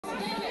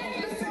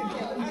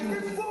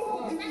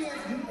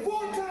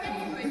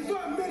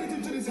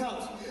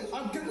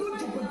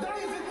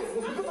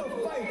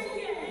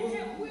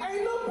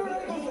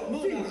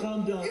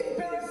down. If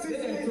parents sees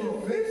me,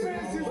 if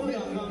parents sees me,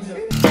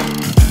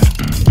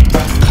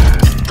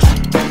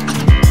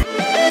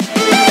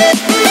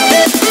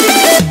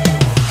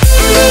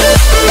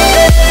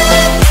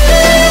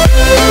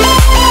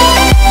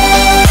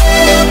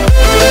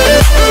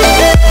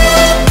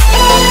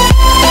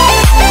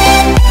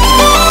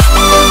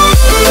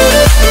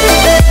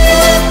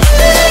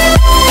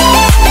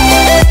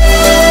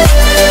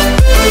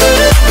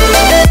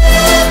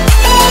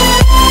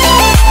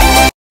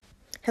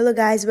 Hello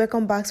guys,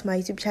 welcome back to my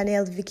YouTube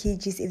channel Vicky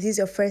Gbs. If this is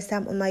your first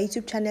time on my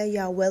YouTube channel, you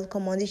are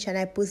welcome. On this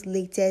channel I post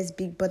latest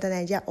Big Brother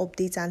Nigeria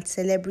updates and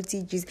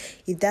celebrity gist.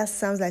 If that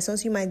sounds like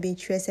something you might be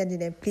interested in,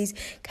 then please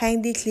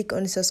kindly click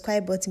on the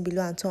subscribe button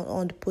below and turn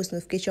on the post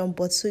notification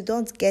button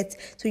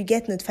so you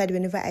get notified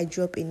whenever I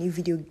drop a new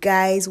video.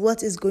 Guys,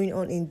 what is going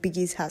on in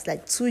Biggie's house?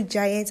 Like, two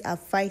giants are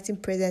fighting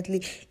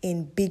presently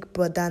in Big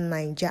Brother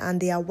Nigeria, and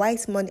they are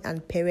Whitemoney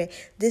and Pere.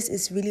 This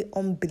is really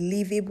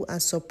unbelievable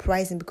and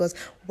surprising because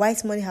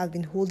Whitemoney have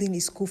been holding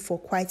his school for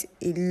quite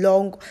a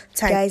long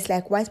time. Guys,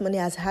 like, Whitemoney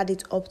has had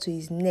it up to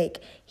his neck.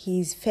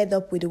 He's fed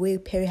up with the way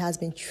Pere has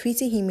been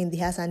treating him in the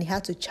house, and he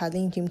had to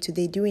challenge him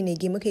today during a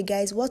game. Okay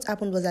guys, what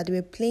happened was that they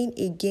were playing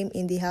a game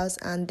in the house,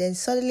 and then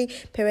suddenly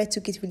Pere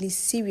took it really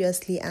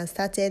seriously and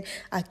started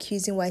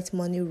accusing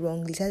Whitemoney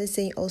wrongly. Started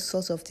saying all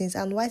sorts of things,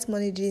 and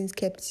Whitemoney didn't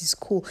keep his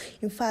cool.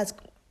 In fact,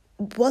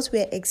 what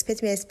we're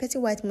expecting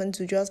Whitemoney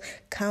to just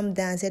calm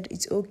down and said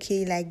it's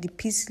okay, like the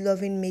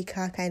peace-loving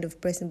maker kind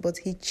of person, but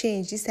he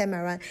changed this time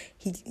around.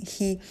 He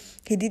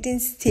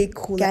didn't stay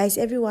cool. Guys,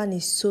 everyone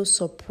is so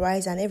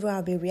surprised and everyone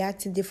will be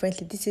reacting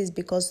differently. This is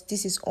because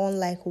this is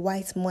unlike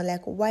Whitemoney.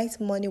 Like,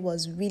 Whitemoney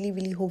was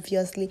really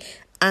obviously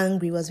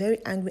angry, was very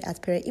angry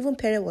at Pere. Even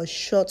Pere was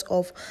short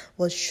of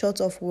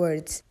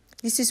words.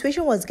 The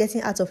situation was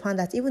getting out of hand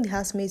that even the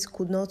housemates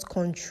could not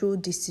control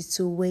the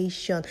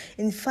situation.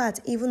 In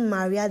fact, even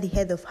Maria, the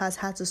head of house,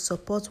 had to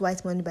support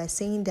Whitemoney by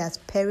saying that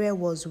Pere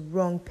was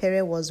wrong.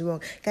 Pere was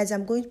wrong. Guys,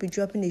 I'm going to be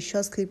dropping a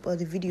short clip of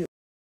the video.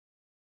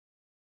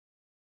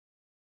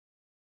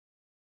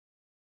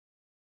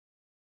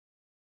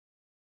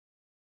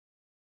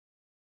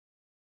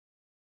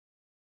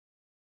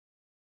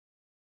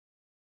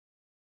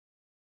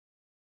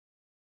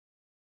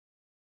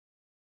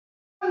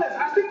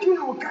 I still kill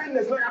you with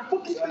kindness. Like, I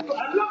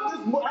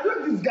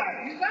love this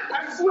guy.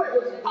 I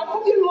swear, I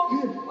fucking love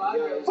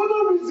him. For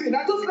no reason.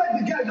 I just like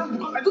the guy just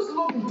because I just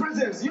love his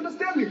presence. You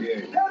understand me?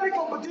 Healthy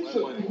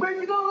competition. But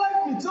if you don't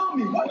like me, tell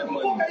me. What the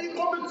fuck are you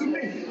coming to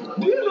me?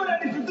 Do you know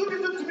that if you do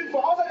this to me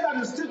for outside on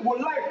the street,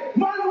 will like,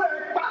 man,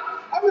 where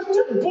I'm a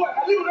street boy.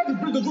 I live in the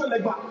bridge to join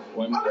like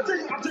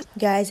that.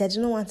 Guys, I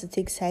do not want to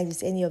take sides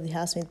with any of the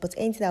housemates, but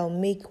anything that will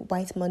make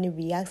Whitemoney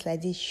react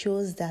like this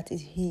shows that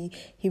he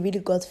really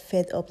got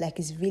fed up. Like,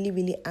 he's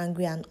really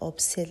angry and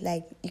upset.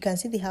 Like, you can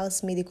see the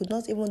housemates, they could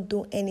not even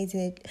do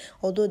anything,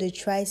 although they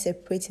tried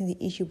separating the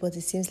issue, but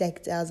it seems like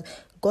it has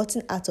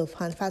gotten out of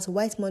hand. In fact,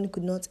 Whitemoney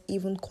could not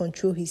even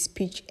control his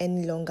speech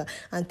any longer,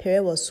 and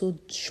Pere was so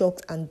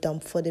shocked and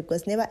dumbfounded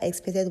because never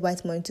expected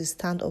Whitemoney to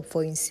stand up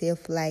for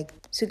himself like.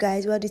 So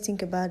guys, what do you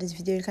think about this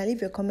video? You can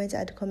leave your comments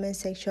at the comment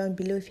section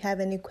below. If you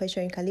have any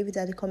question, you can leave it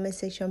at the comment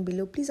section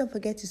below. Please don't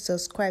forget to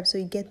subscribe so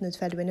you get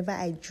notified whenever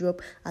I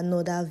drop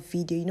another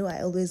video. You know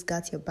I always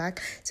got your back.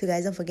 So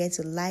guys, don't forget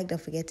to like, don't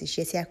forget to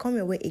share. See, I come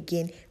your way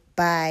again.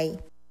 Bye.